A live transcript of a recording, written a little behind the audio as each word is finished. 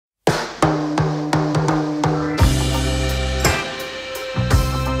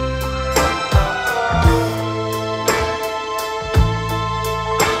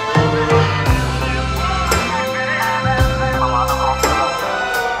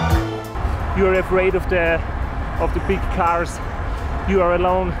you are afraid of the big cars. You are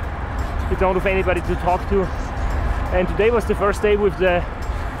alone. You don't have anybody to talk to. And today was the first day with the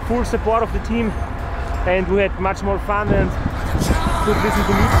full support of the team, and we had much more fun and could listen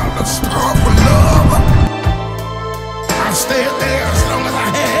to music. I'll stay there as long as I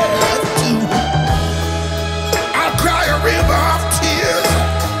have to. I'll cry a river of tears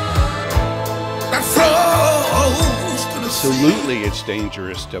that flows to the sea. Absolutely, it's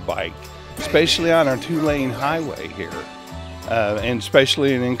dangerous to bike, especially on our 2-lane highway here, and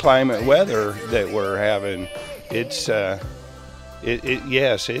especially in inclement weather that we're having. It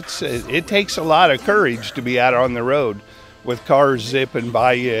takes a lot of courage to be out on the road with cars zipping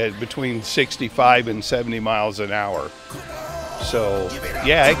by you at between 65 and 70 miles an hour. So,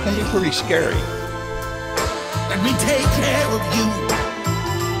 yeah, it can be pretty scary. Let me take care of you.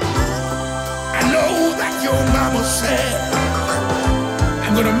 I know that your mama said,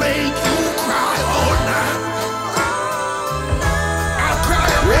 I'm gonna make you cry all night. I'll cry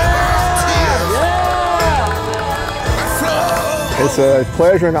a river of tears. It's a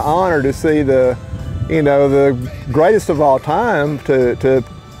pleasure and an honor to see the greatest of all time to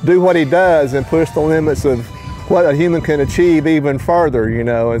do what he does and push the limits of what a human can achieve even further,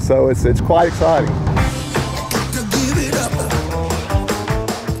 and so it's quite exciting.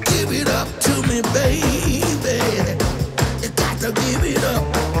 Give it up to me, baby. You got to give it up.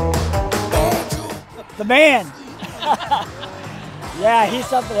 The man. Yeah, he's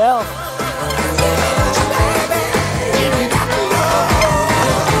something else.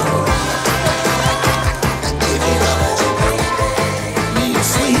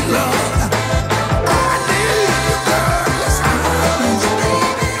 Sweet love.